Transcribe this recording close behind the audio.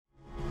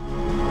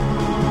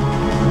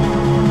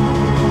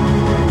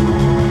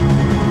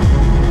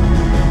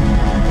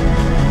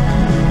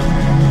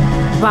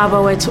Baba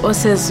wethu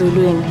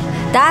osezulwini.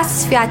 Da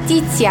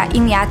sfiatiția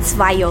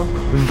imiațvaio.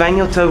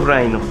 Venha o teu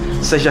reino,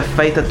 seja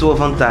feita a tua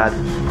vontade,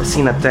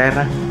 assim na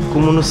terra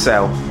como no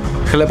céu.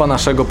 Chleba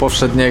naszego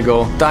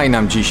powszedniego daj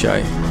nam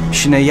dzisiaj.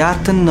 Și ne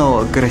iartă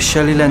nouă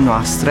greșelile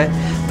noastre,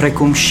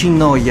 precum și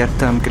noi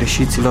iertăm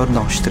greșiților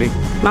noștri.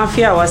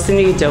 Mafia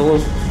wasinigjawo,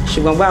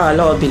 shugaba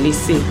lo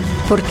bilisi.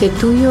 Porque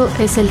tuyo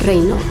es el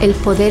reino, el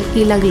poder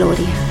y la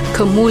gloria.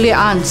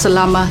 Kemuliaan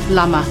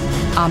selama-lama.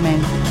 Amen.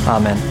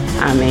 Amen.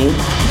 Amen.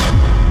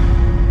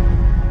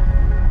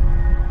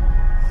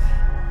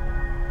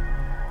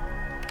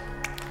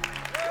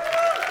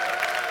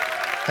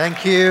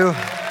 Thank you.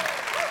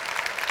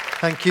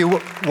 Thank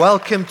you.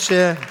 Welcome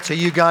to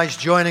you guys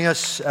joining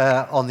us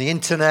on the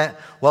internet.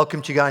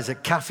 Welcome to you guys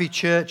at Cafe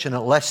Church and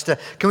at Leicester.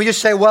 Can we just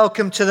say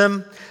welcome to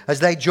them as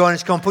they join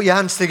us? Come on, put your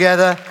hands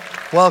together.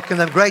 Welcome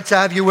them. Great to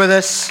have you with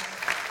us.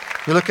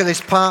 We look at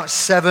this part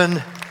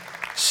 7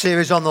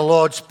 series on the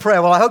Lord's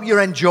Prayer. Well, I hope you're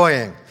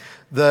enjoying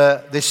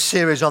this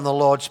series on the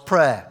Lord's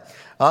Prayer.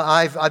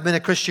 I've been a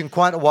Christian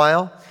quite a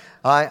while.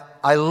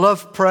 I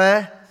love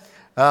prayer.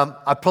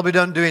 I probably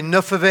don't do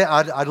enough of it.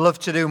 I'd love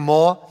to do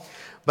more.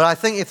 But I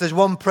think if there's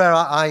one prayer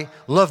I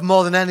love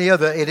more than any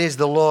other, it is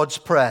the Lord's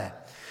Prayer.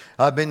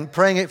 I've been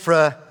praying it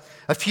for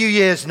a few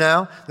years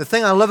now. The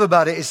thing I love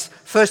about it is,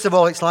 first of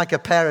all, it's like a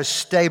pair of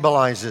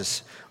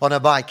stabilizers on a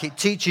bike. It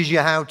teaches you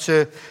how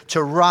to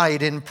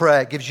ride in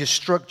prayer. It gives you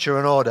structure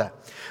and order.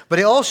 But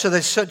it also,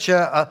 there's such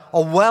a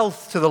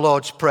wealth to the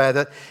Lord's Prayer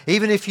that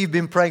even if you've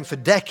been praying for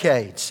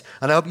decades,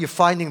 and I hope you're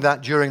finding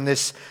that during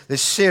this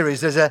series,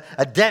 there's a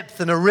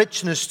depth and a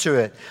richness to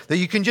it that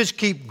you can just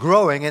keep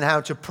growing in how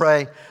to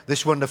pray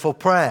this wonderful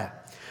prayer.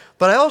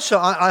 But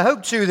I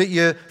hope too that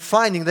you're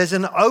finding there's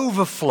an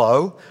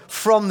overflow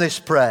from this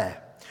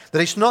prayer.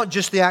 That it's not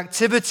just the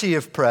activity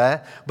of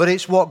prayer, but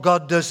it's what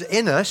God does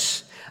in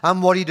us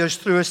and what He does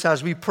through us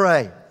as we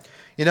pray.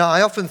 You know,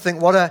 I often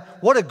think what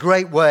a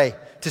great way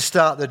to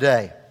start the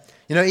day.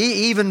 You know,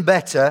 even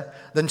better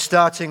than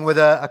starting with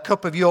a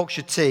cup of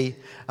Yorkshire tea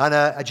and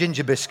a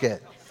ginger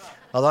biscuit.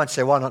 Although I'd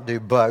say, why not do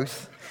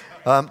both?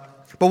 But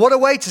what a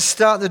way to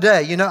start the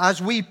day. You know,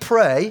 as we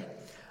pray,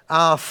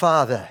 Our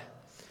Father,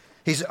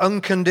 His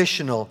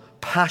unconditional,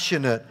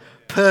 passionate,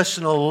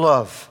 personal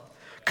love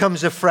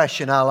comes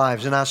afresh in our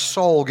lives and our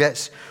soul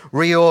gets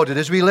reordered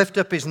as we lift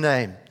up His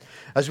name,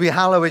 as we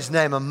hallow His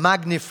name and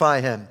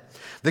magnify Him.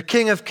 The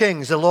King of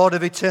Kings, the Lord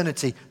of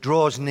eternity,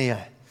 draws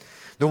near.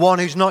 The one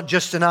who's not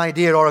just an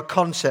idea or a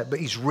concept, but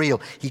He's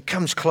real. He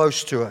comes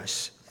close to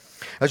us.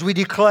 As we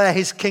declare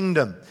His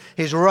kingdom,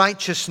 His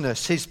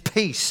righteousness, His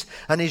peace,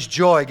 and His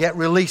joy get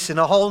released in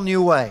a whole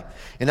new way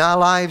in our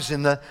lives,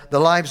 in the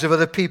lives of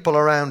other people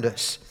around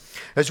us.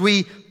 As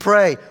we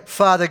pray,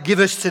 Father, give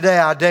us today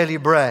our daily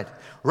bread.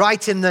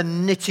 Right in the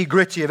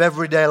nitty-gritty of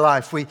everyday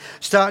life, we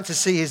start to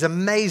see His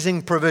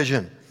amazing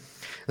provision.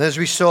 And as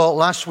we saw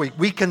last week,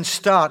 we can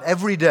start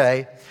every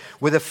day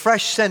with a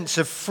fresh sense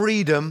of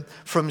freedom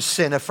from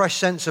sin, a fresh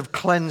sense of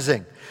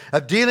cleansing,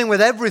 of dealing with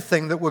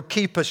everything that would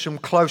keep us from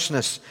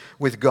closeness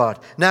with God.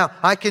 Now,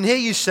 I can hear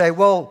you say,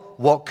 well,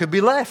 what could be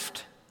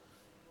left?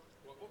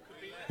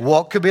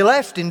 What could be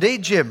left?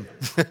 Indeed, Jim.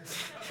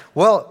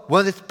 Well,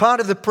 the part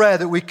of the prayer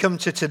that we come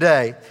to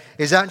today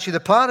is actually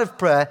the part of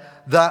prayer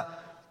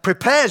that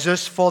prepares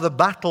us for the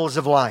battles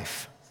of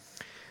life.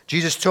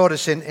 Jesus taught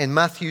us in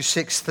Matthew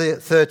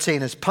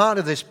 6:13 as part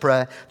of this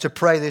prayer to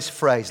pray this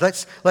phrase.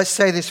 Let's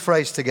say this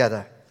phrase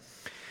together.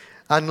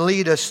 And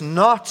lead us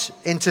not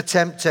into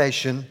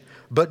temptation,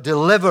 but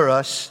deliver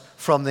us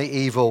from the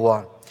evil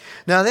one.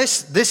 Now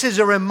this is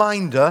a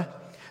reminder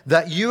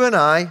that you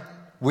and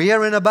we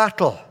are in a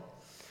battle.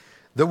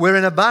 That we're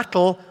in a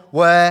battle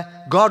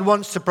where God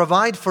wants to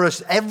provide for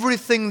us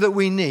everything that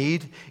we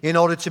need in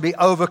order to be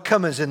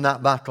overcomers in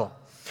that battle.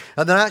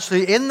 And then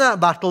actually in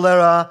that battle there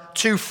are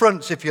two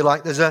fronts, if you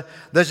like.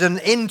 There's an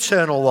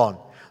internal one.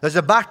 There's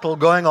a battle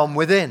going on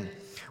within,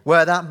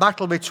 where that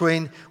battle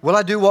between, will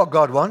I do what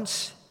God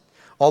wants,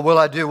 or will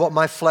I do what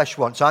my flesh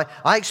wants? I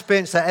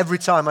experience that every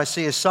time I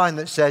see a sign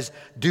that says,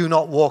 do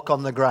not walk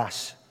on the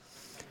grass.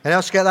 Anyone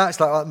else get that? It's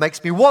like, it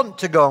makes me want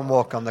to go and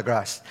walk on the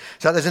grass.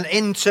 So there's an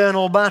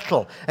internal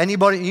battle.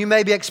 Anybody, you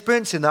may be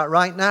experiencing that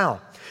right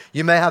now.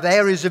 You may have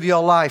areas of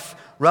your life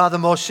rather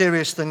more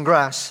serious than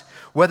grass,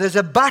 where there's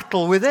a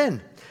battle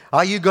within.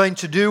 Are you going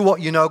to do what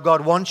you know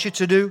God wants you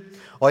to do?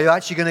 Or are you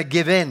actually going to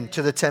give in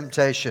to the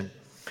temptation?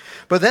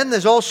 But then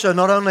there's also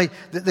not only,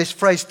 this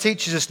phrase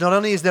teaches us, not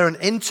only is there an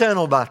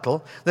internal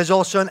battle, there's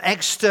also an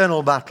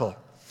external battle.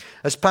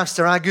 As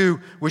Pastor Agu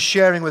was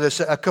sharing with us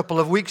a couple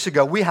of weeks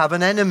ago, we have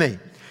an enemy.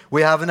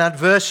 We have an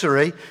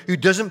adversary who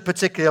doesn't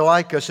particularly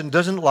like us and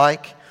doesn't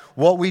like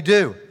what we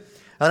do.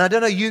 And I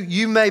don't know,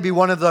 you may be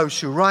one of those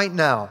who right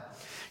now,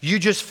 you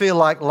just feel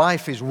like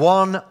life is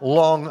one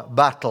long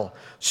battle.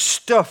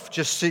 Stuff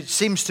just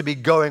seems to be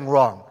going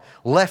wrong.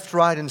 Left,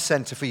 right, and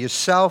center for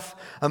yourself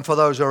and for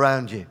those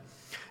around you.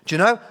 Do you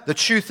know, the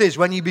truth is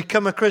when you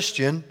become a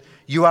Christian,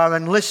 you are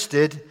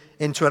enlisted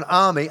into an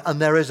army and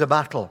there is a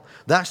battle.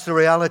 That's the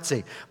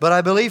reality. But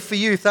I believe for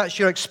you, if that's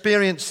your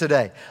experience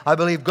today, I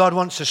believe God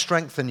wants to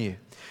strengthen you.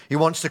 He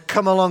wants to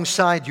come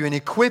alongside you and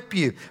equip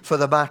you for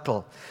the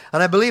battle.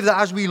 And I believe that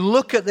as we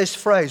look at this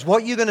phrase,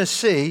 what you're going to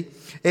see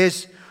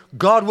is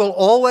God will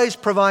always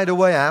provide a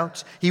way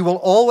out. He will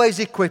always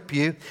equip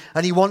you.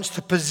 And He wants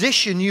to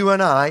position you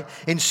and I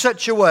in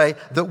such a way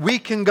that we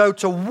can go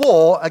to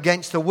war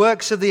against the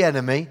works of the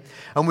enemy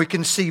and we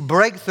can see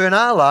breakthrough in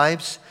our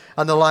lives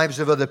and the lives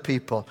of other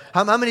people.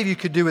 How many of you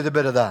could do with a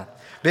bit of that?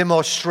 A bit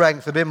more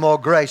strength, a bit more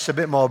grace, a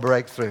bit more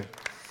breakthrough.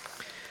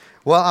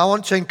 Well, I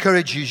want to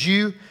encourage you as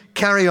you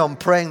carry on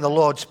praying the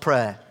Lord's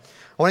Prayer.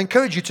 I want to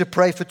encourage you to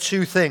pray for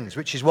two things,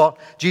 which is what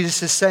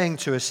Jesus is saying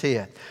to us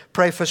here.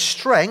 Pray for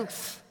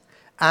strength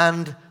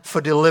and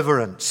for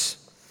deliverance.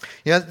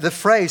 You know, the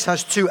phrase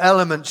has two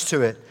elements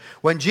to it.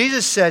 When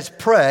Jesus says,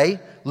 pray,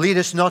 lead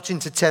us not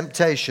into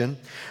temptation,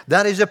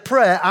 that is a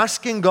prayer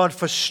asking God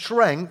for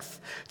strength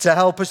to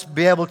help us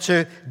be able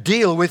to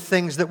deal with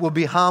things that will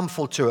be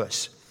harmful to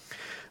us.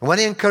 And when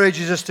He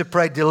encourages us to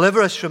pray,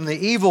 deliver us from the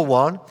evil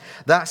one,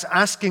 that's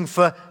asking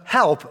for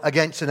help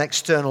against an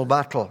external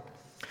battle.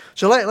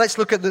 So let's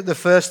look at the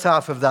first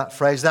half of that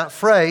phrase. That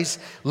phrase,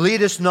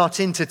 lead us not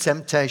into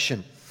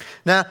temptation.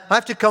 Now, I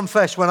have to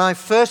confess, when I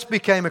first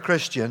became a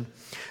Christian,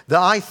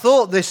 that I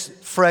thought this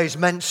phrase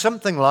meant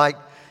something like,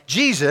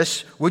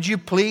 Jesus, would you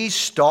please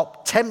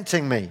stop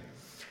tempting me?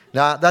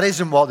 Now, that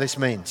isn't what this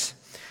means.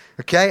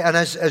 Okay, and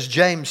as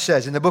James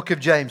says, in the book of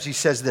James, he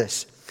says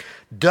this,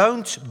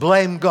 don't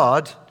blame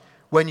God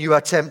when you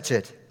are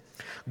tempted.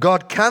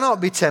 God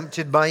cannot be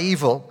tempted by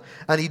evil,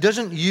 and He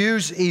doesn't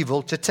use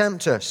evil to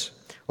tempt us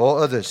or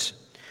others.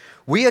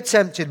 We are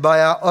tempted by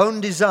our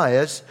own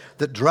desires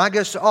that drag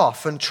us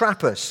off and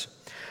trap us.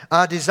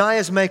 Our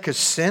desires make us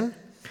sin,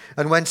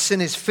 and when sin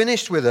is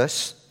finished with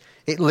us,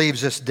 it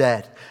leaves us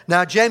dead.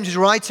 Now, James is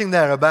writing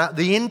there about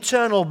the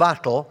internal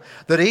battle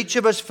that each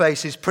of us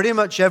faces pretty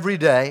much every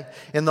day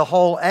in the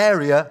whole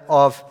area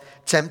of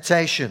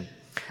temptation.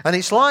 And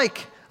it's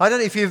like, I don't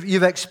know if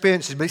you've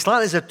experienced it, but it's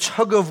like there's a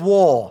tug of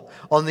war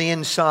on the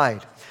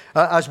inside.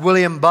 As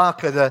William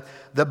Barker,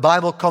 the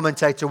Bible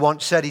commentator,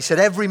 once said, he said,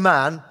 every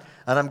man,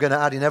 and I'm going to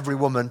add in every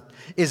woman,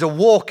 is a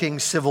walking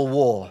civil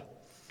war.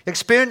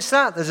 Experience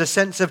that? There's a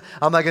sense of,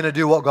 am I going to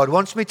do what God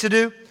wants me to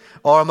do?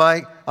 Or am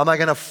I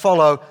going to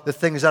follow the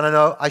things that I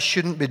know I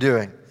shouldn't be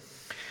doing?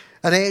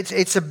 And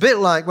it's a bit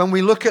like when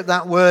we look at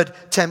that word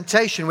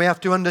temptation, we have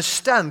to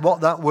understand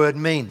what that word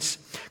means.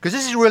 Because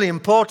this is really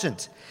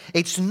important.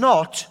 It's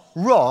not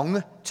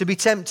wrong to be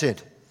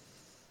tempted.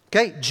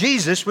 Okay?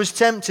 Jesus was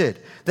tempted.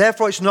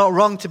 Therefore, it's not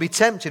wrong to be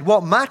tempted.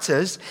 What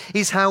matters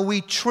is how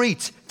we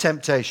treat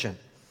temptation.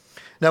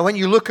 Now, when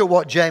you look at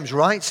what James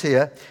writes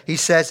here, he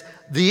says,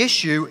 the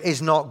issue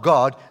is not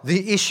God,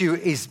 the issue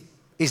is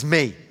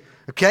me.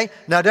 Okay?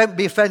 Now, don't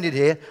be offended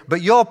here,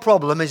 but your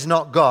problem is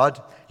not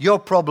God, your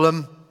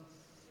problem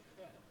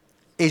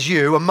is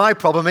you, and my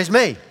problem is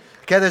me.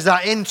 Okay, there's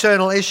that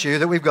internal issue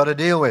that we've got to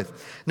deal with.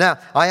 Now,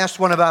 I asked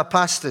one of our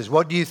pastors,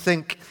 what do you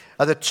think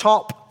are the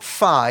top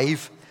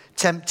 5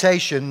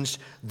 temptations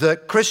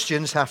that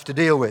Christians have to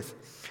deal with?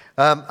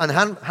 And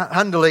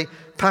handily,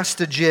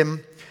 Pastor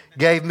Jim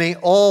gave me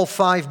all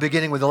 5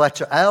 beginning with the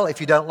letter L.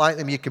 If you don't like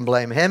them, you can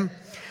blame him.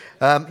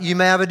 You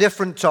may have a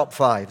different top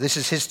 5. This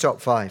is his top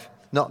 5.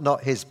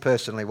 Not his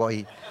personally, what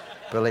he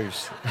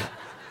believes,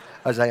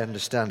 as I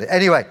understand it.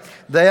 Anyway,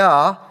 they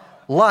are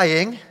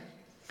lying,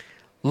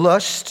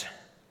 lust,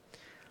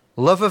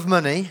 love of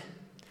money,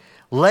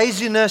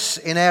 laziness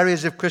in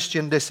areas of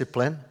Christian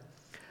discipline,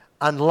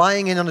 and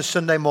lying in on a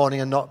Sunday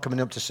morning and not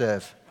coming up to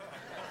serve.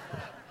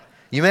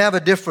 You may have a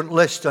different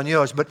list on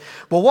yours, but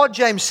what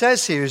James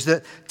says here is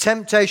that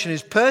temptation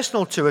is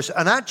personal to us,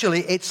 and actually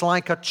it's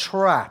like a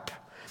trap.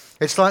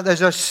 It's like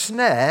there's a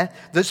snare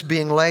that's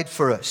being laid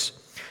for us.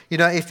 You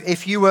know,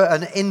 if you were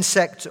an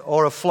insect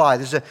or a fly,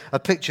 there's a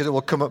picture that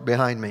will come up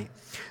behind me.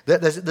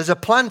 There's a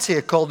plant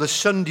here called the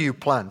sundew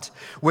plant,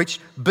 which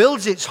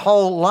builds its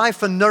whole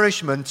life and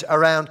nourishment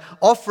around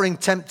offering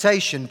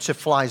temptation to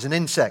flies and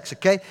insects,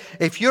 okay?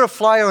 If you're a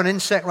fly or an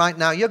insect right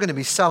now, you're going to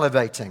be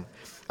salivating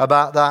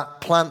about that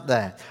plant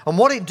there. And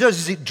what it does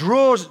is it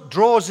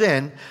draws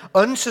in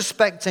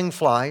unsuspecting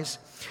flies.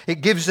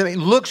 It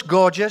looks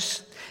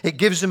gorgeous. It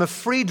gives them a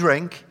free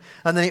drink,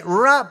 and then it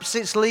wraps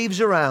its leaves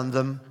around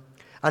them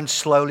and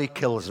slowly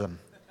kills them.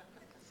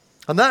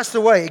 And that's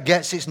the way it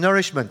gets its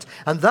nourishment.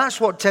 And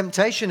that's what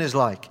temptation is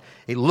like.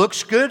 It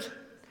looks good,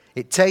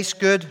 it tastes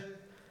good,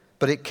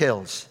 but it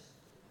kills.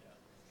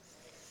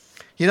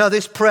 You know,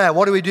 this prayer,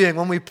 what are we doing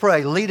when we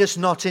pray? Lead us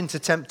not into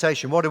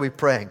temptation. What are we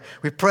praying?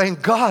 We're praying,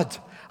 God,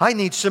 I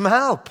need some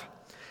help.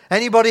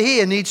 Anybody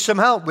here needs some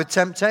help with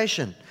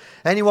temptation?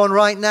 Anyone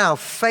right now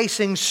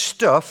facing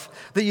stuff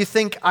that you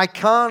think, I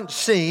can't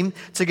seem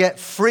to get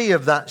free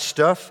of that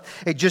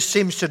stuff. It just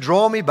seems to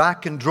draw me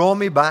back and draw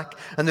me back.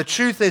 And the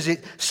truth is,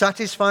 it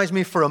satisfies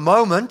me for a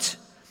moment,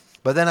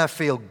 but then I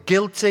feel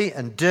guilty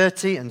and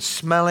dirty and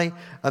smelly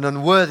and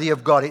unworthy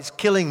of God. It's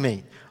killing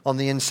me on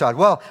the inside.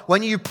 Well,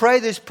 when you pray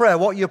this prayer,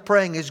 what you're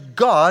praying is,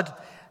 God,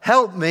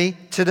 help me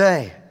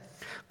today.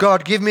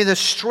 God, give me the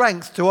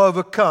strength to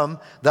overcome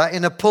that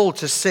inner pull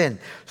to sin.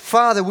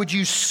 Father, would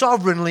you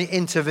sovereignly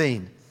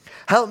intervene?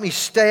 Help me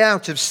stay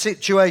out of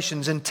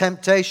situations and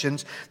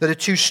temptations that are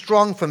too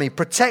strong for me.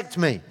 Protect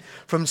me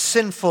from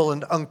sinful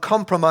and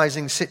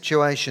uncompromising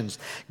situations.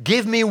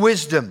 Give me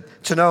wisdom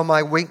to know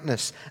my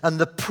weakness and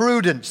the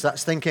prudence,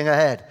 that's thinking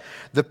ahead,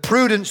 the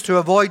prudence to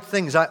avoid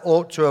things I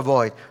ought to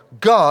avoid.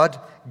 God,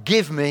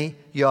 give me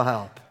your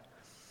help.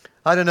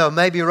 I don't know,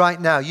 maybe right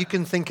now you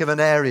can think of an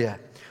area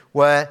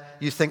where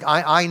you think,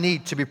 I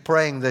need to be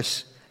praying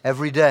this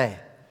every day.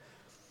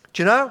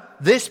 Do you know,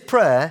 this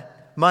prayer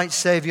might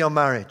save your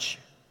marriage.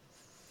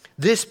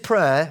 This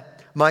prayer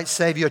might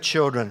save your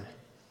children.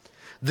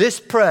 This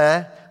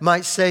prayer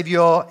might save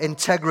your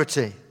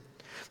integrity.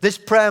 This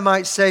prayer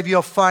might save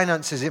your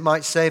finances. It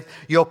might save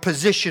your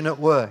position at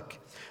work.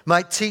 It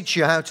might teach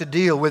you how to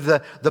deal with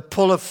the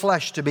pull of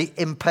flesh to be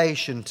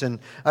impatient and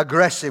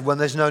aggressive when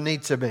there's no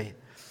need to be.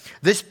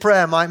 This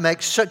prayer might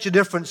make such a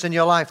difference in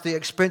your life that you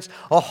experience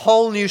a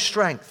whole new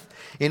strength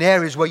in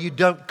areas where you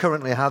don't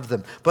currently have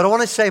them. But I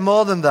want to say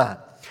more than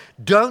that.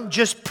 Don't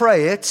just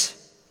pray it,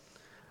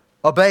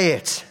 obey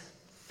it.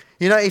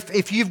 You know,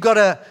 if you've got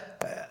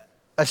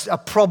a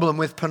problem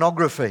with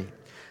pornography,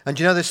 and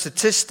you know the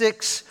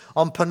statistics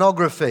on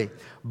pornography,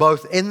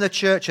 both in the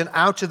church and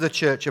out of the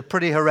church, are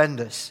pretty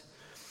horrendous.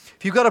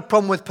 If you've got a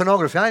problem with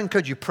pornography, I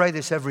encourage you, pray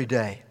this every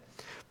day.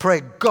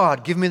 Pray,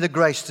 God, give me the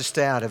grace to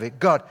stay out of it.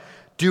 God,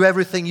 do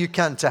everything you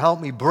can to help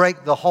me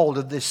break the hold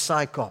of this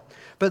cycle.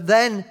 But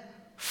then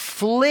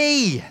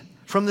flee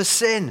from the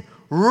sin.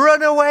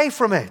 Run away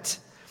from it.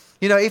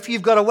 You know, if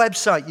you've got a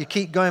website you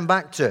keep going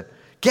back to,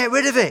 get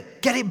rid of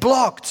it. Get it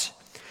blocked.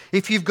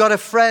 If you've got a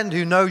friend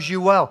who knows you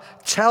well,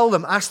 tell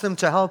them, ask them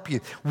to help you.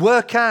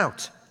 Work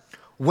out.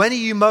 When are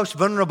you most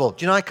vulnerable?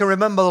 Do you know, I can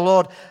remember the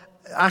Lord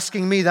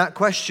asking me that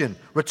question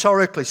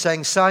rhetorically,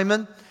 saying,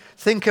 Simon,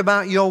 think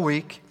about your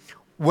week.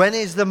 When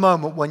is the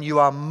moment when you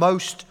are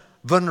most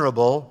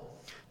vulnerable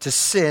to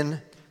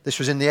sin? This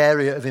was in the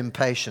area of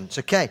impatience.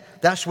 Okay,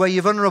 that's where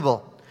you're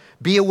vulnerable.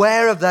 Be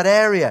aware of that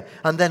area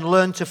and then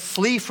learn to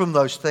flee from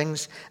those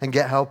things and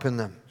get help in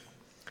them.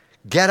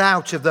 Get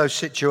out of those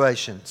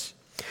situations.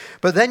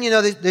 But then, you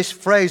know, this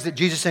phrase that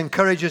Jesus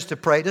encourages us to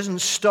pray, it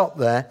doesn't stop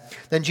there.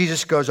 Then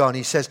Jesus goes on.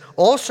 He says,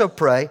 also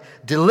pray,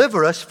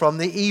 deliver us from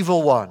the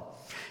evil one.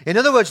 In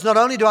other words, not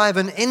only do I have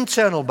an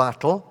internal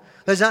battle,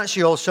 there's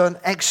actually also an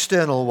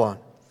external one.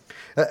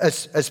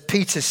 As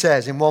Peter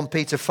says in 1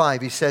 Peter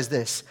 5, he says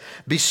this,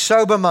 be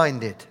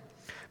sober-minded,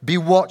 be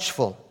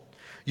watchful.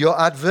 Your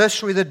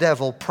adversary, the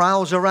devil,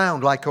 prowls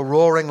around like a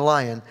roaring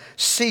lion,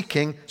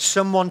 seeking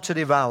someone to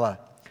devour.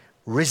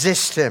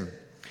 Resist him.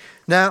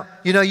 Now,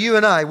 you know, you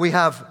and I, we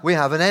have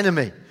an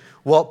enemy,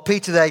 what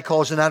Peter there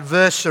calls an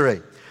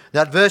adversary.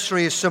 The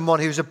adversary is someone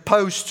who's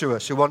opposed to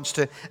us, who wants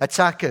to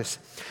attack us.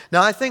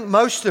 Now, I think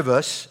most of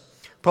us,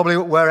 probably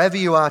wherever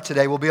you are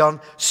today, will be on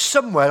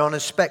somewhere on a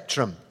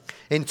spectrum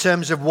in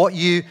terms of what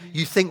you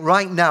think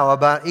right now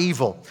about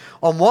evil.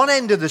 On one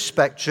end of the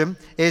spectrum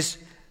is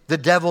the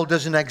devil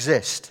doesn't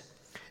exist.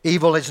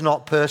 Evil is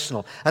not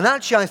personal. And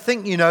actually, I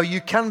think, you know,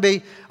 you can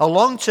be a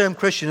long-term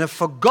Christian and have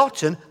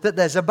forgotten that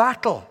there's a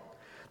battle.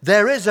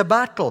 There is a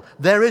battle.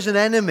 There is an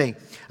enemy.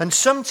 And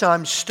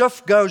sometimes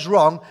stuff goes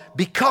wrong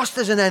because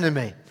there's an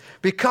enemy.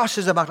 Because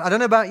there's a battle. I don't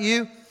know about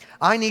you.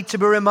 I need to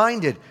be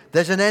reminded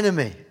there's an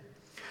enemy.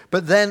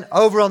 But then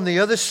over on the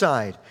other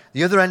side,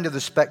 the other end of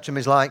the spectrum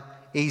is like,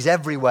 he's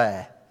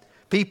everywhere.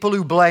 People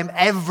who blame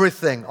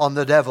everything on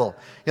the devil.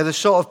 You know, the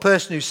sort of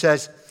person who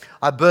says,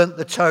 I burnt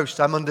the toast,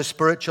 I'm under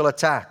spiritual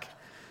attack.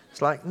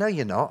 It's like, no,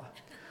 you're not.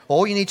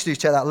 All you need to do is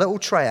take that little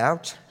tray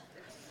out.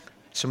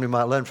 Somebody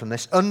might learn from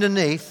this.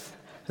 Underneath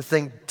the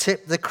thing,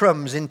 tip the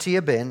crumbs into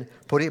your bin,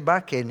 put it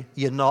back in.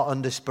 You're not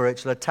under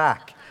spiritual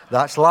attack.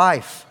 That's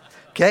life.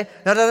 Okay?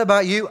 Now, I don't know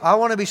about you. I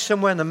want to be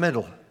somewhere in the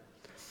middle.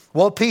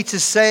 What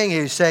Peter's saying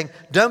here is saying,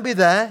 don't be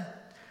there.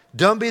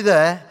 Don't be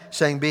there.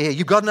 Saying, be here.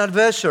 You've got an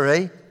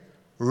adversary.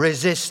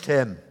 Resist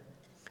him.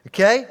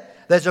 Okay?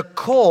 There's a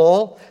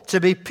call to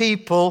be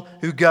people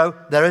who go,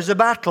 there is a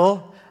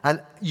battle,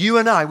 and you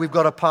and I, we've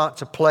got a part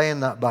to play in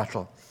that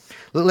battle.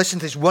 Listen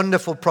to this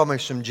wonderful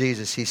promise from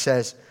Jesus. He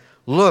says,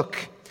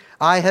 look,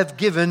 I have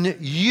given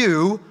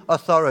you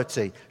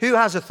authority. Who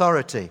has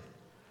authority?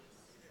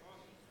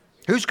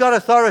 Who's got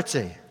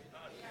authority?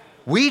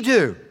 We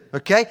do.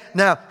 Okay?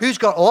 Now, who's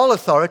got all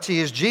authority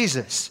is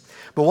Jesus.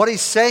 But what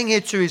he's saying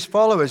here to his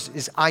followers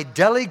is, I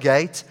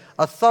delegate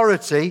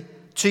authority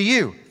to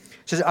you.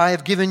 He says, I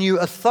have given you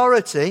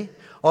authority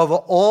over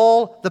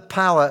all the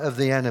power of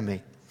the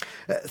enemy.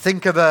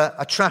 Think of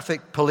a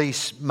traffic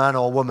police man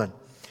or woman.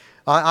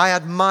 I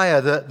admire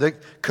the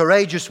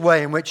courageous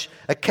way in which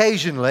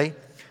occasionally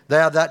they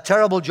have that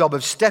terrible job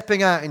of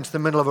stepping out into the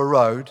middle of a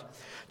road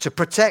to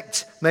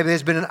protect, maybe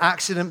there's been an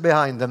accident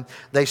behind them.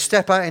 They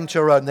step out into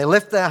a road and they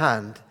lift their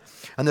hand,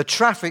 and the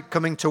traffic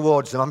coming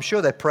towards them, I'm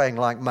sure they're praying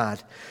like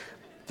mad.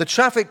 The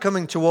traffic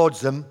coming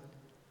towards them,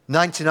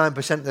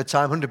 99% of the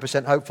time,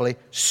 100% hopefully,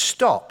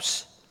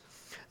 stops.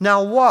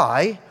 Now,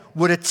 why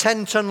would a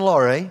 10-ton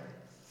lorry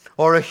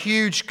or a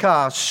huge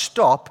car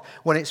stop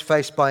when it's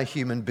faced by a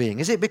human being?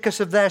 Is it because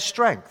of their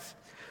strength?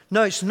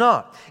 No, it's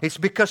not. It's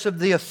because of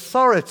the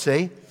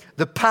authority,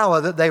 the power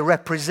that they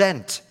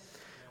represent.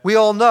 We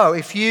all know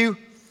if you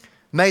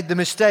made the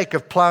mistake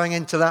of plowing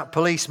into that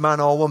policeman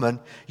or woman,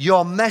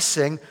 you're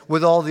messing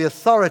with all the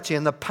authority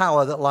and the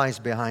power that lies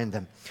behind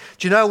them.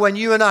 Do you know, when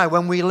you and I,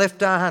 when we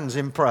lift our hands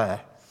in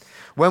prayer,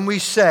 when we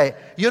say,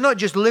 you're not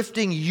just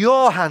lifting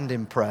your hand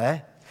in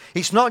prayer,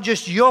 it's not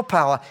just your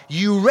power,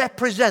 you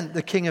represent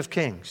the King of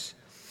Kings.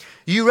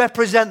 You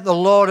represent the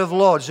Lord of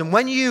Lords. And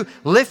when you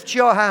lift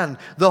your hand,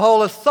 the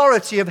whole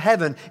authority of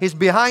heaven is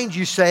behind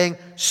you saying,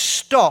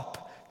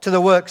 stop to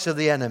the works of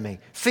the enemy.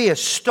 Fear,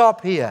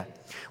 stop here.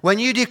 When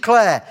you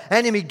declare,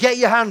 enemy, get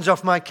your hands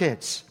off my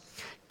kids.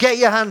 Get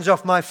your hands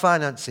off my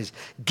finances.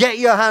 Get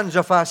your hands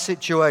off our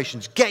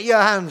situations. Get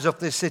your hands off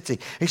this city.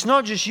 It's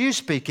not just you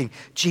speaking.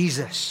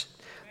 Jesus,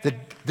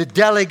 the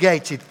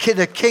delegated,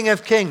 the King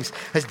of Kings,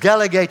 has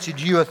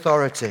delegated you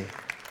authority.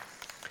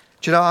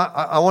 Do you know,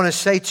 I want to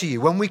say to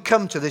you, when we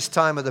come to this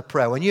time of the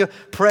prayer, when you're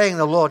praying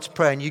the Lord's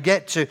Prayer and you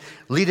get to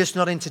lead us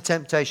not into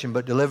temptation,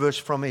 but deliver us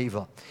from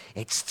evil,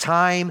 it's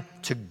time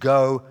to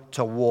go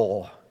to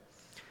war.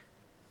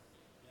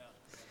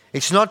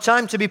 It's not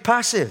time to be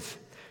passive.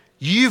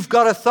 You've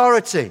got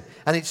authority,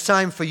 and it's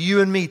time for you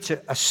and me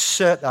to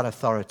assert that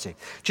authority.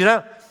 Do you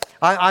know,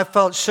 I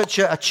felt such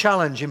a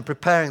challenge in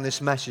preparing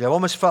this message. I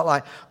almost felt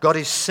like God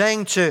is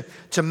saying to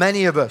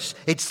many of us,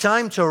 it's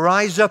time to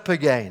rise up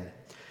again.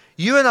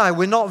 You and I,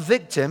 we're not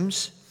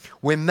victims.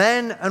 We're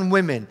men and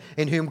women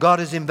in whom God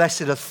has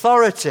invested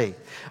authority.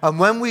 And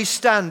when we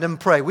stand and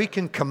pray, we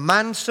can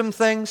command some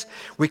things.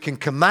 We can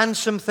command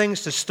some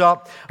things to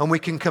stop. And we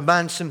can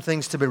command some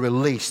things to be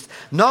released.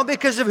 Not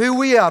because of who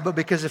we are, but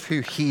because of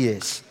who He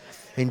is.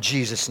 In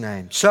Jesus'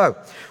 name. So,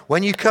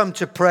 when you come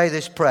to pray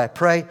this prayer,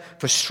 pray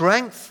for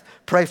strength.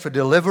 Pray for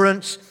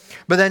deliverance.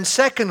 But then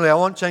secondly, I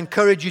want to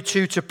encourage you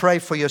to pray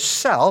for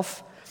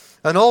yourself.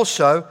 And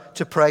also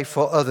to pray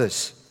for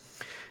others.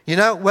 You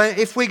know,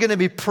 if we're going to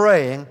be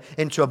praying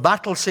into a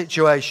battle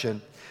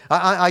situation,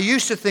 I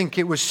used to think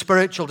it was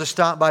spiritual to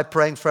start by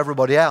praying for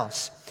everybody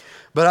else.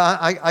 But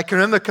I can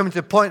remember coming to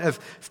the point of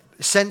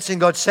sensing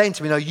God saying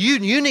to me, no,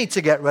 you need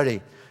to get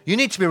ready. You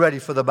need to be ready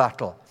for the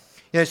battle.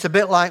 You know, it's a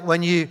bit like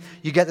when you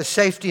get the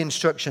safety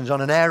instructions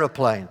on an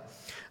aeroplane.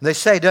 And they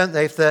say, don't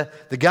they, if the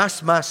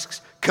gas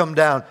masks come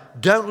down,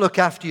 don't look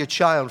after your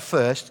child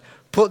first.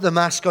 Put the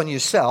mask on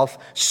yourself,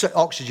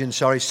 oxygen,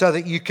 so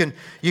that you can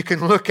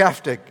look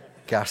after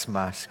gas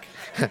mask.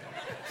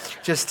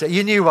 Just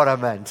you knew what I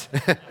meant.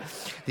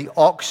 The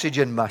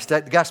oxygen mask.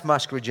 The gas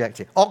mask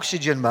rejected.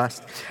 Oxygen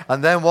mask.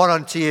 And then one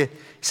onto you. He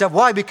said,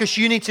 why? Because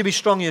you need to be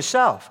strong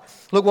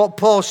yourself. Look what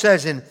Paul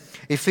says in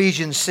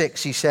Ephesians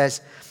 6. He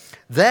says,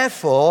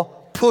 therefore,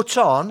 put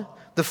on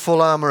the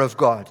full armor of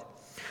God,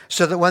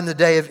 so that when the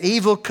day of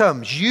evil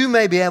comes, you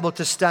may be able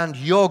to stand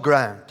your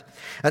ground.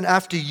 And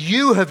after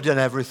you have done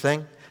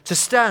everything, to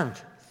stand.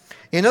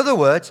 In other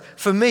words,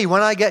 for me,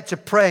 when I get to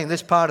praying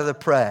this part of the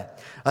prayer,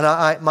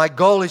 and my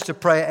goal is to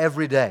pray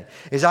every day,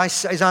 is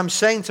I'm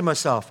saying to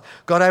myself,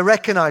 God, I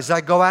recognize I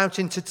go out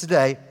into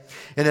today,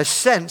 in a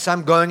sense,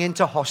 I'm going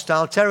into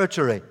hostile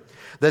territory.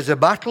 There's a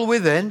battle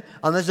within,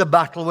 and there's a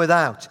battle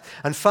without.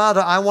 And Father,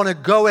 I want to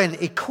go in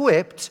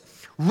equipped,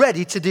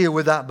 ready to deal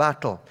with that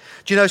battle.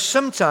 Do you know,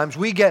 sometimes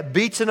we get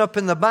beaten up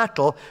in the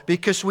battle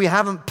because we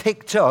haven't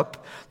picked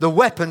up the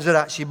weapons that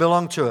actually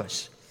belong to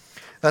us.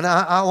 And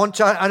I don't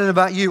know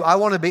about you, I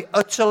want to be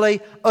utterly,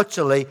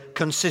 utterly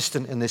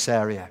consistent in this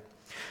area.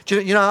 Do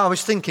you know, I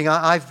was thinking,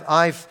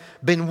 I've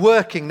been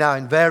working now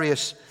in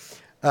various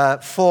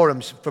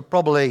forums for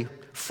probably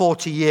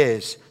 40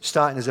 years,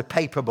 starting as a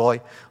paper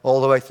boy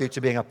all the way through to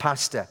being a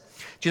pastor.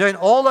 Do you know, in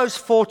all those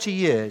 40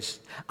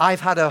 years,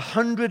 I've had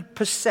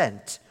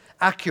 100%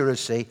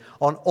 accuracy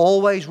on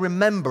always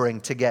remembering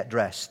to get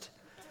dressed.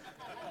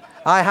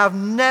 I have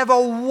never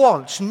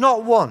once,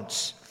 not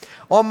once,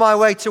 on my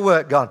way to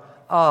work gone,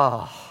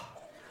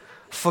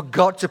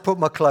 forgot to put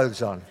my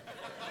clothes on.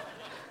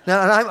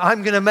 Now, and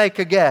I'm going to make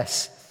a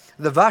guess.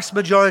 The vast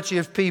majority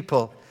of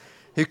people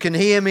who can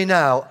hear me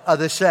now are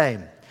the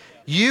same.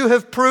 You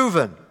have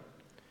proven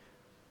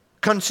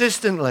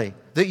consistently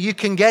that you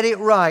can get it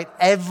right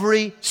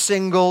every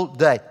single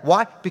day.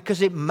 Why?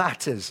 Because it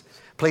matters.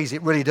 Please,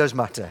 it really does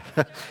matter.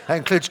 That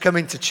includes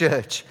coming to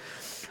church.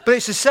 But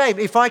it's the same.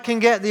 If I can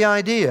get the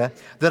idea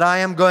that I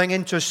am going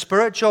into a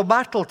spiritual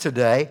battle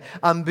today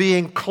and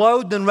being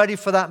clothed and ready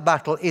for that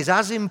battle is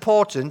as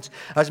important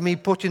as me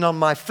putting on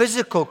my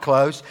physical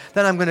clothes,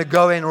 then I'm going to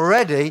go in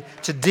ready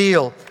to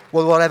deal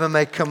with whatever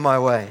may come my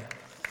way.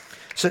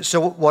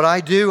 So what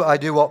I do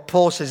what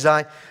Paul says.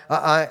 I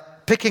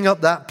pick up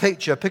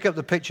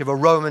the picture of a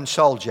Roman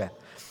soldier.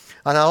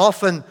 And I'll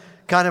often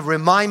kind of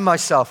remind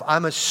myself,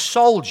 I'm a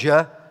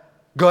soldier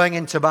going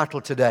into battle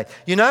today.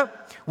 You know,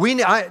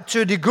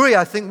 to a degree,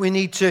 I think we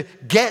need to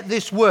get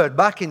this word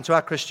back into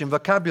our Christian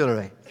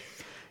vocabulary.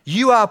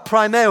 You are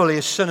primarily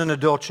a son and a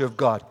daughter of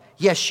God.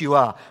 Yes, you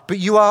are. But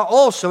you are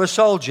also a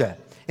soldier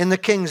in the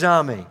King's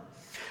army.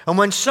 And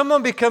when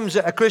someone becomes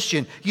a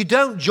Christian, you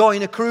don't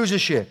join a cruiser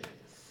ship.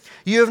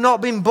 You have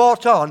not been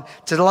brought on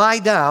to lie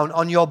down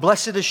on your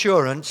blessed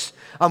assurance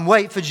and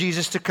wait for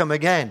Jesus to come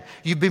again.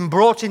 You've been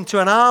brought into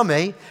an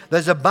army.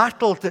 There's a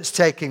battle that's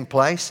taking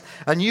place.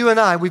 And you and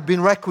I, we've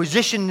been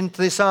requisitioned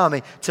into this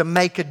army to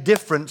make a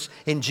difference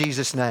in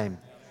Jesus' name.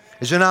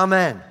 Is an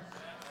amen?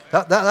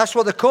 That's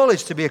what the call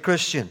is, to be a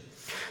Christian.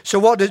 So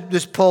what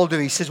does Paul do?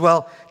 He says,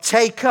 well,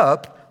 take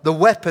up the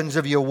weapons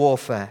of your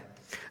warfare.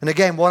 And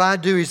again, what I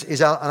do is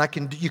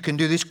you can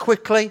do this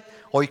quickly,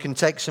 or you can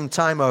take some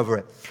time over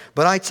it.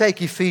 But I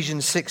take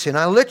Ephesians 6 in.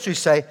 I literally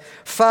say,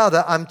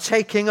 Father, I'm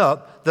taking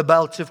up the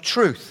belt of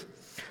truth.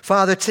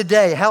 Father,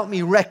 today, help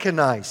me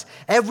recognize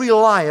every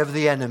lie of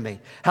the enemy.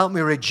 Help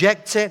me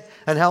reject it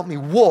and help me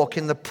walk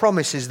in the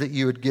promises that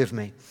you would give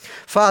me.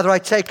 Father, I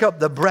take up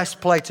the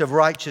breastplate of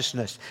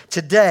righteousness.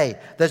 Today,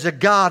 there's a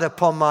guard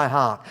upon my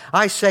heart.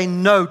 I say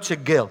no to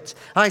guilt.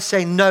 I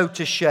say no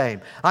to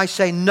shame. I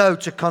say no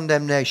to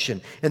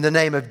condemnation in the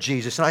name of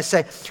Jesus. And I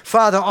say,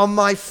 Father, on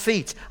my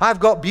feet, I've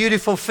got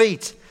beautiful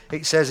feet,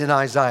 it says in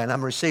Isaiah, and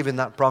I'm receiving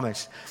that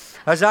promise.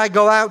 As I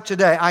go out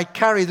today, I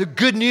carry the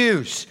good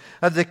news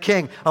of the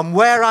King. And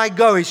where I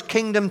go is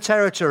kingdom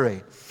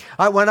territory.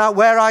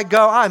 Where I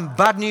go, I'm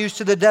bad news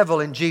to the devil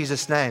in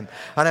Jesus' name.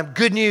 And I'm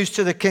good news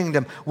to the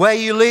kingdom. Where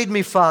you lead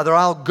me, Father,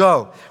 I'll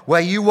go.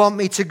 Where you want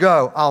me to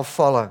go, I'll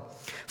follow.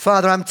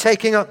 Father, I'm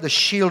taking up the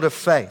shield of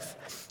faith.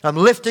 I'm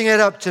lifting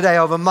it up today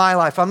over my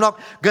life. I'm not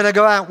going to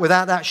go out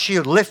without that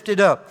shield. Lift it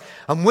up.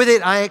 And with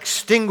it, I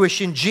extinguish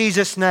in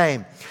Jesus'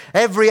 name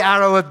every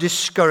arrow of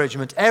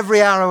discouragement, every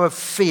arrow of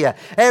fear,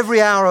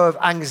 every arrow of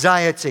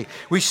anxiety.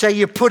 We say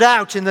you put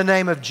out in the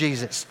name of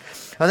Jesus.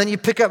 And then you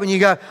pick up and you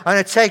go, I'm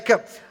going to take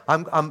up.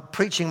 I'm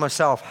preaching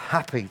myself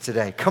happy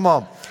today. Come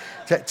on.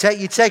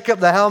 You take up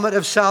the helmet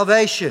of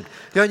salvation.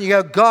 Don't you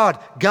go, God,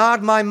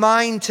 guard my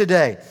mind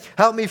today.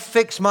 Help me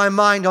fix my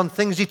mind on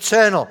things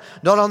eternal,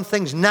 not on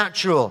things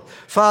natural.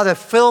 Father,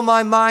 fill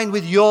my mind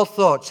with your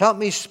thoughts. Help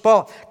me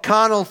spot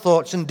carnal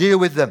thoughts and deal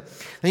with them.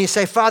 And you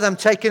say, Father, I'm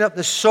taking up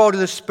the sword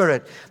of the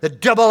Spirit, the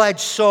double-edged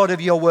sword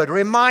of your word.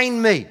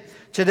 Remind me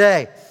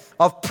today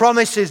of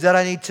promises that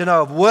I need to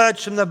know, of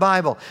words from the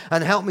Bible,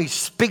 and help me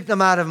speak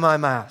them out of my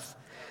mouth.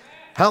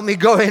 Help me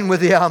go in with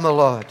the armor,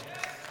 Lord.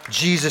 In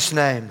Jesus'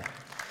 name.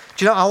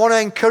 Do you know, I want to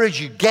encourage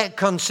you, get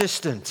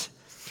consistent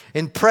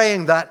in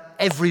praying that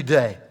every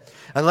day.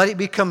 And let it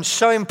become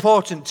so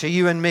important to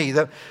you and me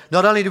that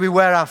not only do we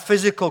wear our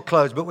physical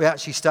clothes, but we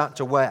actually start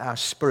to wear our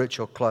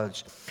spiritual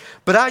clothes.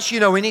 But actually,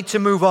 you know, we need to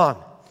move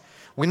on.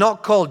 We're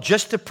not called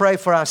just to pray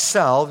for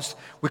ourselves.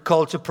 We're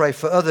called to pray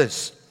for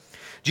others.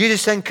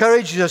 Jesus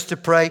encourages us to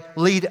pray,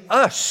 lead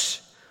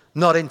us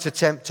not into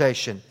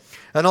temptation,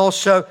 and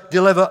also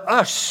deliver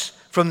us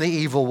from the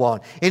evil one.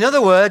 In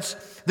other words,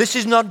 this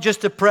is not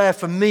just a prayer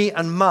for me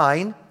and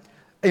mine,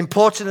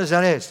 important as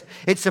that is.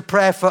 It's a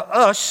prayer for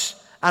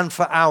us and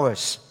for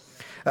ours.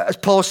 As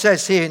Paul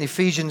says here in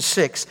Ephesians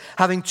 6,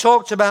 having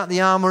talked about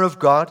the armor of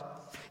God,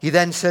 he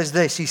then says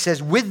this. He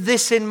says, with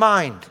this in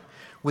mind,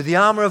 with the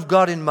armor of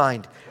God in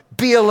mind,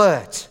 be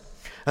alert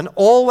and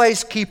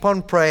always keep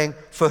on praying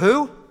for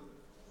who?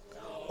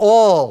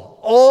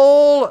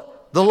 All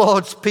the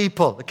Lord's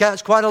people. Okay,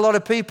 that's quite a lot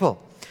of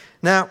people.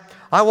 Now,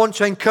 I want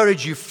to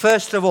encourage you,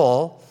 first of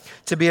all,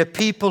 to be a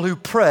people who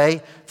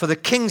pray for the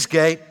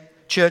Kingsgate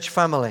church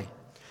family.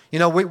 You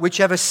know,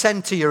 whichever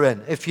centre you're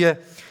in. If you're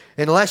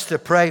in Leicester,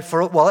 pray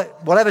for,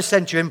 whatever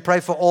centre you're in,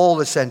 pray for all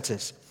the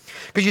centres.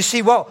 Because you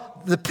see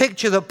what the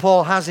picture that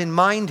Paul has in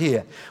mind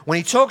here, when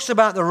he talks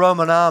about the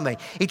Roman army,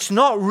 it's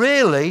not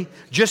really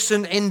just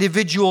an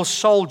individual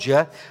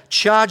soldier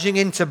charging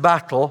into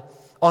battle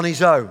on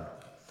his own.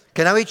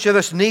 Okay, now each of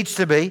us needs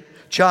to be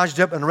charged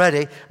up and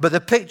ready, but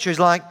the picture is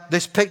like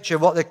this picture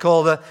of what they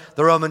call the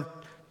Roman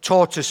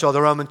tortoise or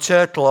the Roman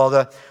turtle or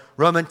the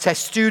Roman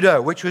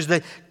testudo, which was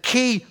the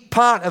key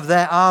part of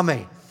their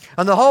army.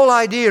 And the whole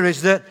idea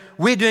is that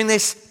we're doing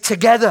this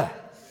together.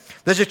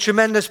 There's a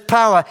tremendous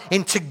power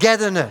in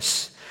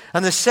togetherness.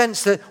 And the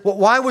sense that,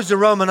 why was the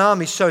Roman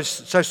army so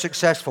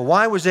successful?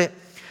 Why was it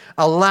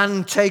a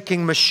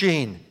land-taking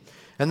machine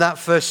in that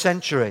first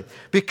century?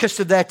 Because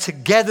of their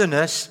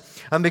togetherness.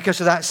 And because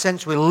of that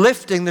sense, we're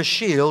lifting the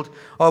shield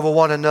over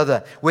one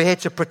another. We're here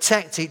to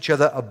protect each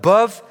other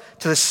above,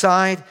 to the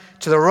side,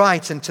 to the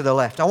right, and to the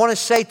left. I want to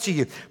say to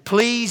you,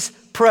 please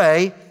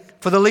pray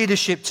for the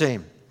leadership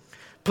team.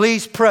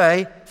 Please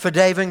pray for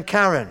Dave and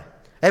Karen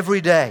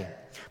every day.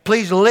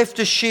 Please lift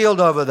a shield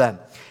over them.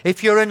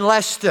 If you're in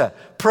Leicester,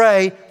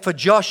 pray for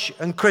Josh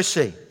and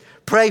Chrissy.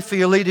 Pray for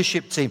your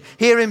leadership team.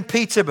 Here in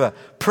Peterborough,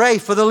 pray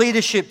for the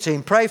leadership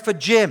team. Pray for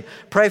Jim.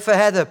 Pray for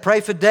Heather.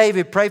 Pray for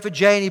David. Pray for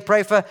Janie.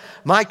 Pray for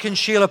Mike and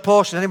Sheila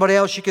Porson. Anybody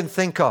else you can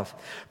think of.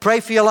 Pray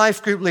for your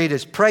life group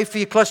leaders. Pray for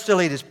your cluster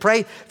leaders.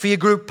 Pray for your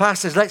group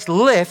pastors. Let's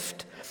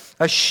lift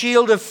a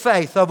shield of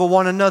faith over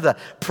one another.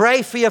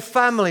 Pray for your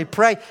family.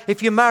 Pray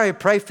if you're married.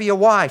 Pray for your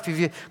wife. If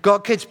you've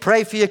got kids,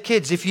 pray for your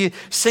kids. If you're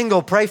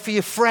single, pray for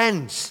your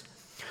friends.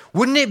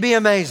 Wouldn't it be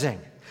amazing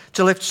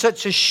to lift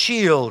such a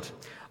shield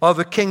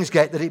over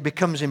Kingsgate that it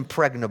becomes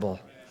impregnable?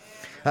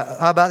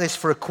 How about this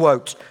for a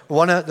quote?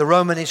 One of the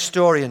Roman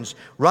historians,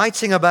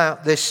 writing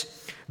about this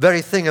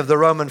very thing of the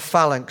Roman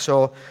phalanx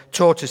or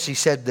tortoise, he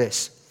said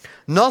this: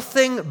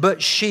 "Nothing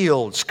but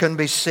shields can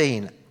be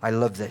seen," I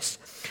love this,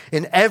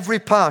 "in every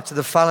part of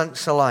the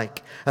phalanx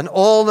alike, and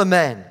all the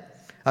men,"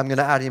 I'm going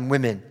to add in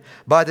women,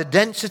 "by the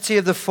density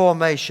of the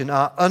formation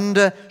are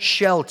under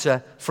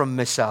shelter from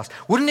missiles."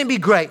 Wouldn't it be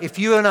great if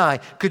you and I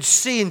could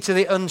see into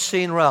the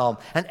unseen realm,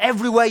 and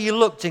everywhere you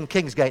looked in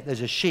Kingsgate,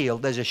 there's a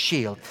shield, there's a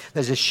shield,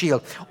 there's a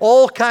shield.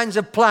 All kinds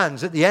of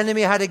plans that the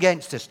enemy had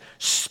against us,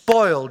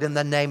 spoiled in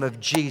the name of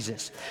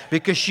Jesus.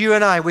 Because you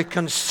and I, we're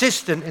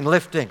consistent in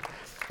lifting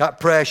that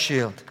prayer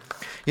shield.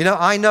 You know,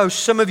 I know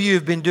some of you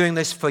have been doing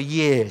this for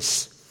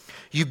years.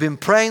 You've been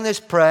praying this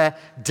prayer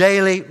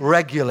daily,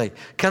 regularly.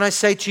 Can I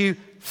say to you,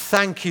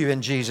 thank you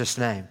in Jesus'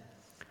 name.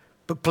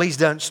 But please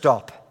don't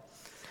stop.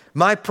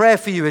 My prayer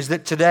for you is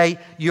that today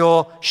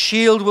your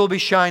shield will be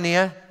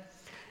shinier,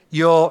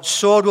 your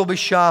sword will be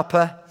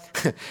sharper,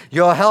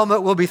 your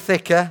helmet will be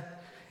thicker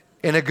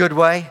in a good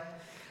way,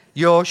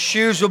 your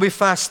shoes will be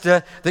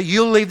faster, that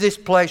you'll leave this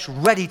place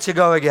ready to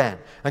go again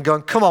and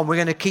going, come on, we're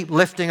going to keep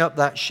lifting up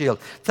that shield.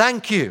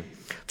 Thank you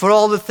for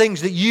all the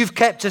things that you've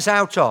kept us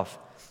out of.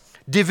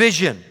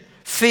 Division,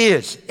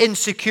 fears,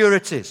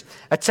 insecurities,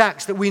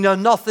 attacks that we know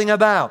nothing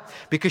about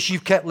because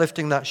you've kept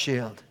lifting that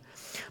shield.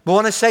 But I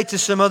want to say to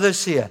some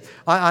others here,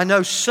 I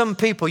know some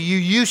people, you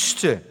used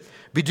to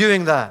be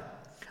doing that.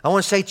 I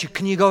want to say to you,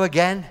 can you go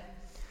again?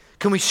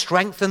 Can we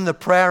strengthen the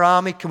prayer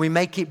army? Can we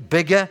make it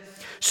bigger?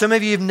 Some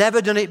of you have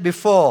never done it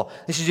before.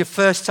 This is your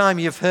first time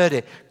you've heard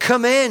it.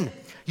 Come in.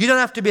 You don't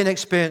have to be an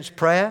experienced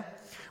prayer.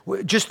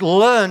 Just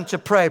learn to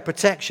pray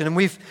protection. And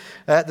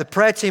the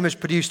prayer team has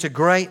produced a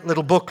great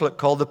little booklet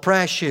called The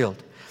Prayer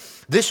Shield.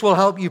 This will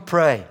help you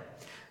pray.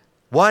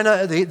 Why not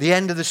at the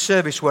end of the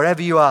service,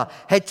 wherever you are,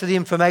 head to the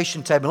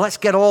information table. Let's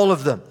get all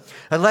of them.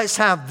 And let's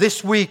have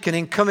this week and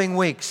in coming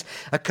weeks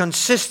a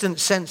consistent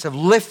sense of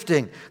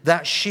lifting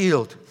that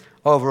shield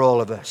over all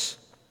of us.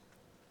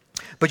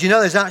 But you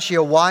know, there's actually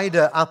a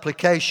wider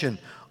application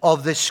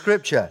of this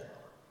scripture.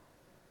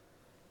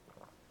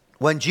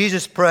 When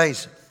Jesus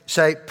prays,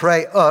 say,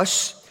 pray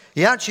us,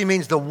 he actually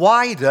means the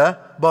wider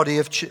body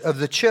of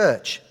the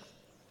church.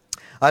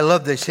 I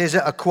love this. Here's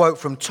a quote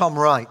from Tom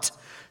Wright,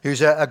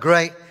 who's a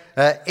great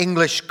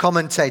English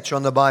commentator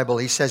on the Bible.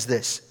 He says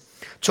this,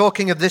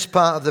 talking of this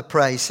part of the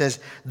prayer, he says,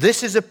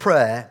 "This is a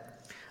prayer,"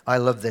 I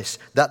love this,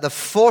 "that the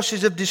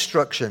forces of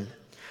destruction,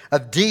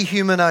 of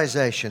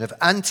dehumanization, of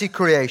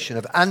anti-creation,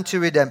 of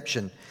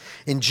anti-redemption,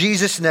 in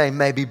Jesus' name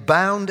may be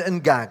bound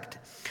and gagged,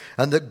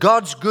 and that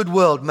God's good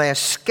world may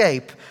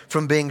escape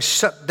from being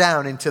sucked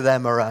down into their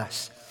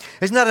morass."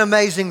 Isn't that an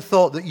amazing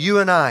thought that you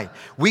and I,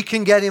 we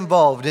can get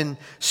involved in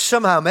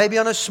somehow, maybe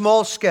on a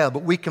small scale,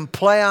 but we can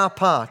play our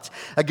part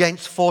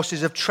against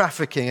forces of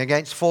trafficking,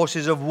 against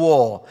forces of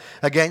war,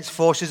 against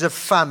forces of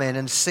famine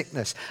and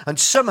sickness. And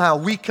somehow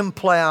we can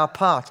play our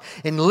part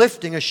in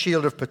lifting a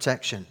shield of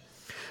protection.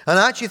 And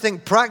I actually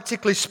think,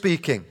 practically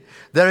speaking,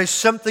 there is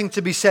something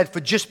to be said for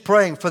just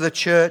praying for the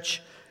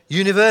church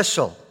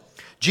universal.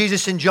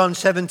 Jesus in John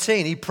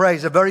 17, he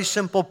prays a very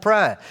simple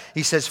prayer.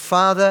 He says,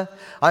 "Father,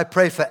 I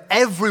pray for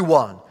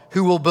everyone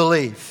who will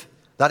believe."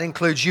 That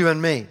includes you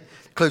and me.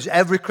 Includes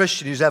every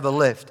Christian who's ever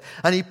lived.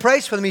 And he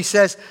prays for them. He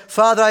says,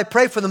 "Father, I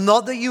pray for them,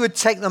 not that you would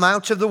take them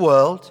out of the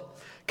world."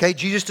 Okay,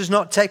 Jesus does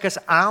not take us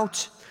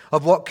out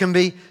of what can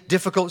be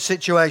difficult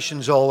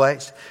situations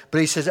always.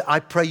 But he says, "I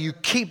pray you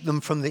keep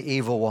them from the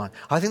evil one."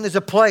 I think there's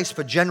a place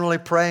for generally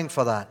praying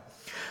for that.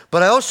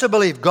 But I also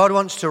believe God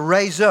wants to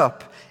raise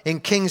up in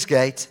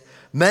Kingsgate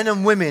men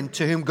and women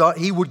to whom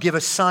he would give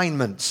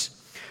assignments.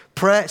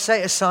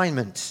 Say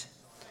assignments.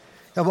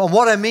 And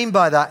what I mean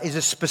by that is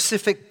a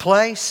specific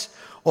place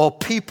or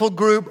people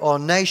group or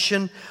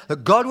nation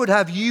that God would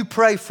have you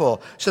pray for,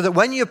 so that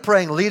when you're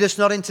praying, lead us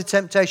not into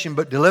temptation,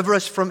 but deliver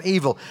us from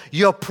evil,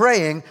 you're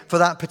praying for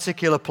that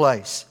particular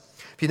place.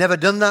 If you've never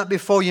done that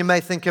before, you may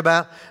think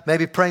about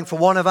maybe praying for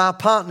one of our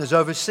partners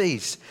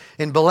overseas,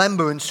 in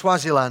Balembu in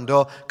Swaziland,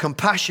 or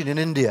Compassion in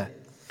India.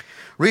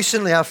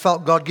 Recently, I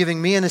felt God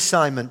giving me an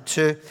assignment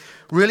to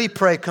really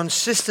pray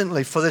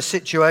consistently for the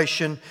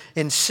situation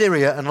in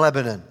Syria and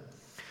Lebanon.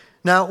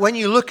 Now, when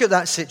you look at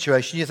that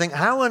situation, you think,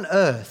 how on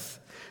earth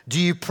do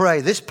you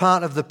pray this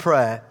part of the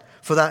prayer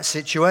for that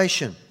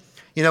situation?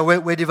 You know,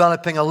 we're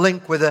developing a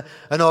link with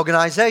an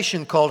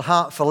organization called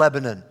Heart for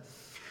Lebanon.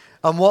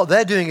 And what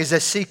they're doing is they're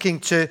seeking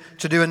to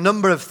do a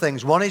number of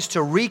things. One is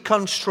to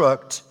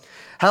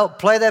help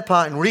play their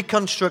part in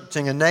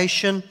reconstructing a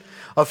nation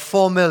of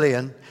 4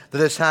 million that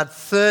has had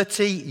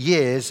 30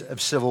 years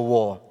of civil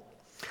war.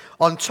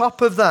 On top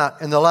of that,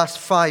 in the last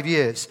 5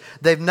 years,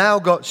 they've now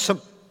got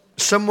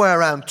somewhere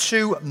around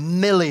 2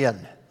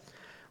 million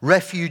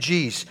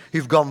refugees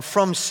who've gone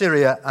from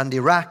Syria and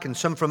Iraq and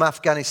some from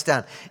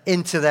Afghanistan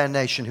into their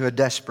nation who are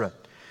desperate.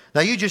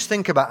 Now you just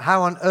think about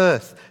how on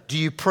earth do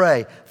you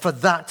pray for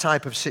that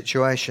type of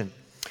situation?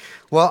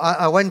 Well,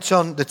 I went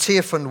on the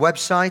Tearfund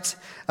website,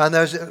 and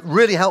there's a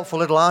really helpful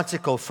little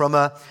article from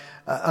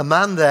a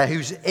man there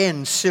who's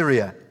in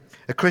Syria.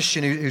 a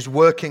Christian who's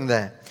working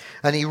there.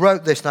 And he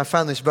wrote this, and I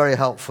found this very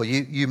helpful.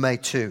 You may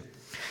too.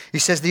 He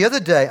says, the other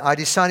day I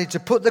decided to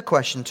put the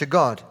question to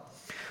God.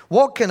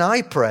 What can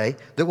I pray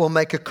that will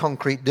make a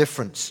concrete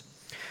difference?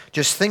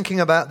 Just thinking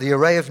about the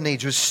array of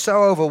needs was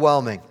so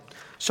overwhelming.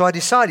 So I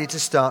decided to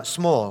start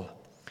small.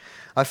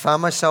 I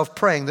found myself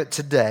praying that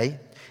today,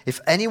 if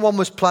anyone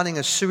was planning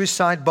a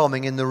suicide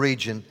bombing in the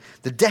region,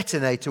 the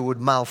detonator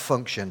would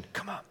malfunction.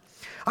 Come on.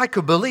 I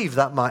could believe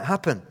that might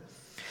happen.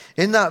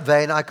 In that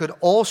vein, I could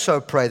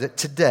also pray that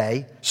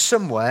today,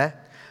 somewhere,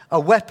 a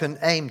weapon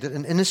aimed at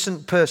an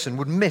innocent person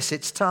would miss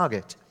its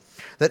target.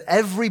 That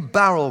every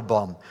barrel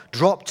bomb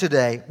dropped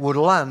today would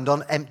land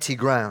on empty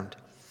ground.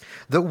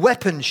 That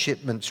weapon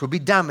shipments would be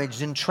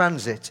damaged in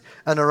transit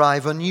and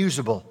arrive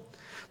unusable.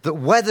 That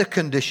weather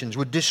conditions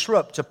would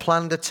disrupt a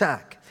planned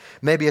attack.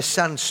 Maybe a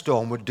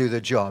sandstorm would do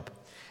the job.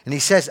 And he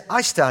says,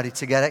 I started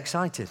to get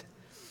excited.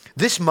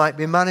 This might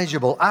be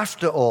manageable.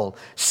 After all,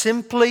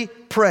 simply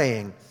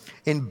praying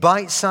in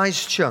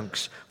bite-sized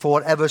chunks for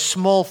whatever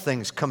small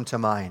things come to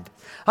mind.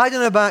 I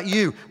don't know about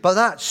you, but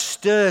that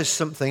stirs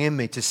something in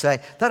me to say,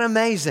 that's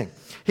amazing.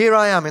 Here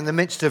I am in the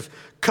midst of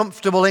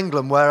comfortable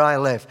England where I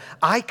live.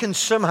 I can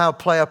somehow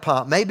play a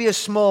part, maybe a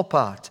small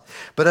part.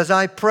 But as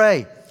I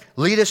pray,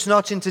 lead us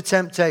not into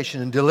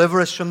temptation and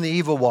deliver us from the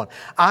evil one,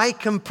 I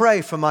can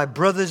pray for my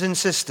brothers and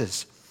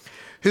sisters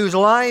whose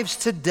lives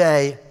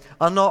today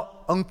are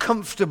not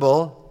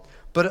uncomfortable,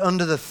 but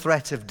under the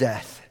threat of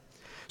death.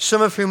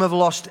 Some of whom have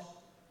lost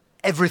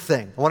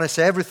everything. When I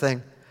say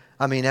everything,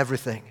 I mean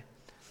everything.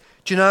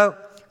 Do you know,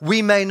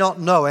 we may not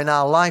know in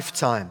our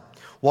lifetime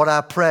what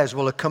our prayers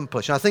will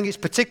accomplish. And I think it's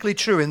particularly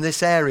true in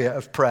this area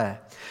of prayer.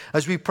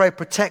 As we pray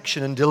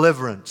protection and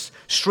deliverance,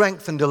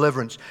 strength and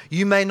deliverance,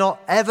 you may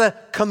not ever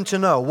come to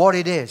know what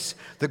it is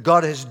that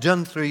God has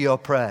done through your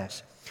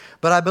prayers.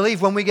 But I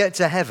believe when we get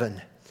to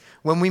heaven,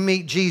 when we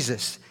meet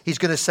Jesus, he's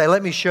going to say,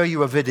 let me show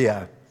you a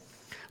video.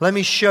 Let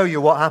me show you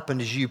what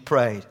happened as you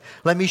prayed.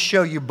 Let me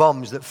show you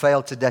bombs that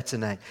failed to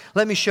detonate.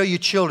 Let me show you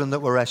children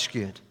that were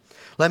rescued.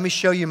 Let me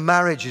show you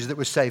marriages that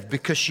were saved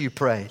because you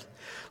prayed.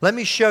 Let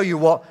me show you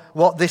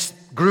what this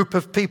group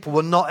of people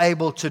were not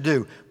able to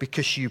do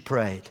because you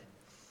prayed.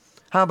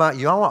 How about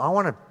you? I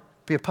want to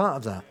be a part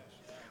of that.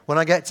 When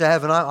I get to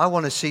heaven, I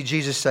want to see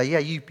Jesus say, yeah,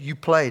 you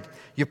played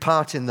your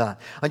part in that.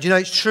 And you know,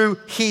 it's true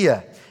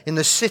here in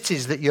the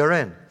cities that you're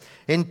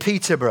in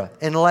Peterborough,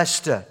 in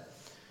Leicester,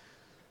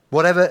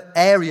 whatever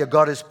area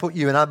God has put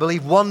you in. I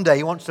believe one day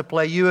he wants to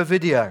play you a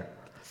video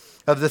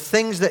of the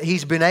things that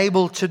he's been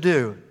able to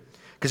do.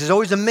 Because there's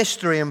always a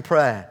mystery in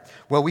prayer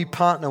where we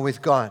partner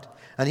with God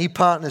and he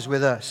partners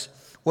with us.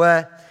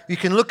 Where you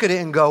can look at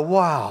it and go,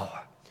 wow,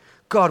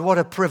 God, what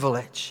a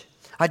privilege.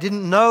 I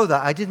didn't know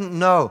that. I didn't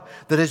know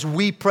that as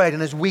we prayed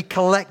and as we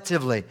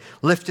collectively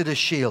lifted a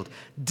shield,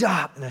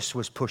 darkness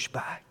was pushed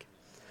back.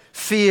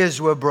 Fears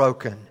were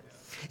broken.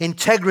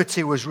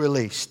 Integrity was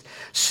released.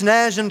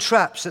 Snares and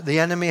traps that the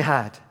enemy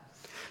had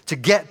to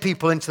get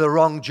people into the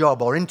wrong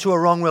job or into a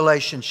wrong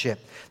relationship,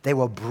 they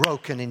were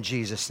broken in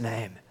Jesus'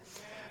 name.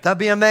 That'd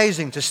be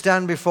amazing to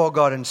stand before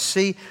God and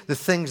see the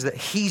things that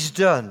he's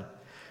done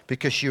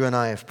because you and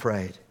I have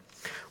prayed.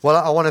 Well,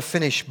 I want to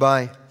finish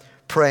by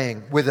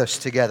praying with us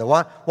together.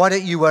 Why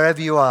don't you,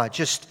 wherever you are,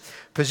 just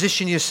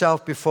position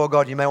yourself before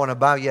God. You may want to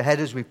bow your head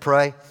as we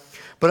pray.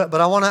 But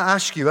I want to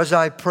ask you, as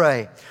I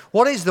pray,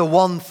 what is the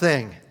one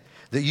thing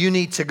that you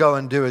need to go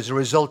and do as a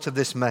result of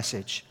this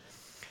message?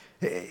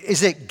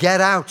 Is it get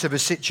out of a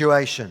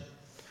situation?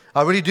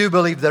 I really do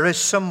believe there is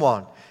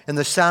someone in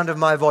the sound of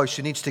my voice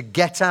who needs to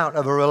get out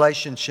of a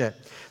relationship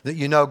that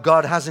you know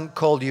God hasn't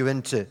called you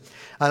into.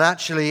 And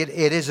actually it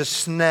is a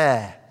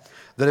snare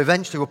that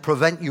eventually will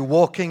prevent you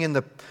walking in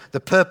the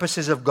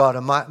purposes of God.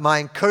 And my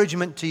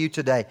encouragement to you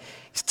today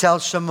is tell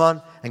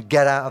someone and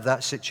get out of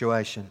that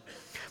situation.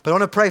 But I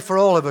want to pray for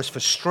all of us for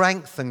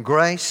strength and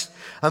grace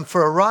and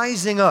for a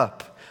rising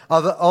up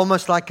of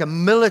almost like a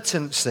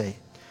militancy,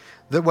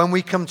 that when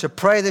we come to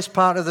pray this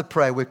part of the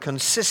prayer, we're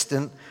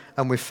consistent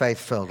and we're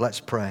faith-filled.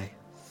 Let's pray.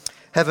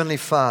 Heavenly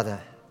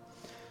Father,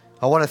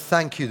 I want to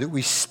thank you that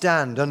we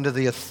stand under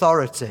the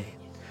authority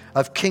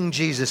of King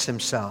Jesus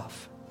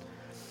himself.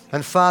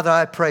 And Father,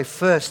 I pray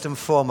first and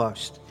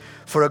foremost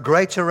for a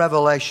greater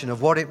revelation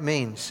of what it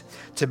means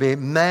to be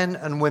men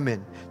and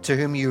women to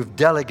whom you've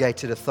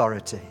delegated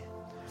authority.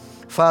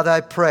 Father,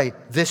 I pray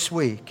this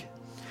week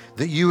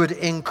that you would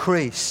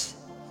increase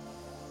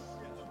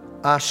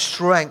our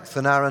strength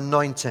and our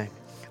anointing.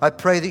 I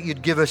pray that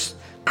you'd give us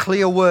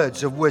clear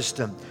words of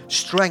wisdom,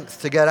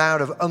 strength to get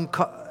out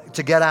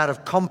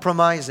of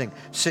compromising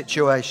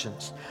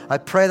situations. I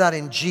pray that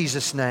in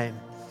Jesus' name.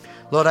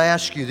 Lord, I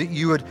ask you that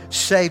you would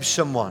save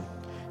someone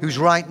who's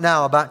right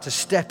now about to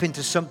step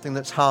into something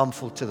that's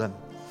harmful to them.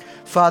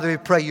 Father, we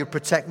pray you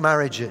protect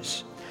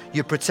marriages.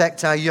 You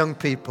protect our young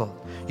people.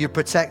 You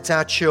protect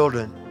our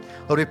children.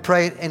 Lord, we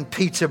pray it in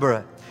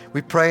Peterborough.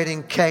 We pray it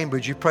in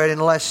Cambridge. We pray it in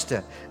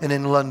Leicester and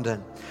in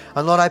London.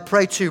 And Lord, I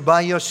pray too,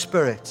 by your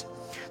Spirit,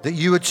 that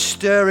you would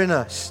stir in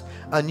us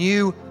a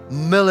new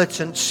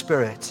militant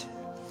spirit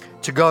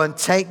to go and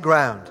take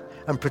ground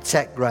and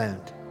protect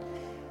ground.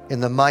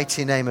 In the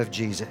mighty name of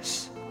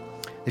Jesus.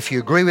 If you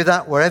agree with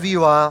that, wherever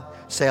you are,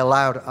 say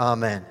aloud,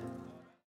 Amen.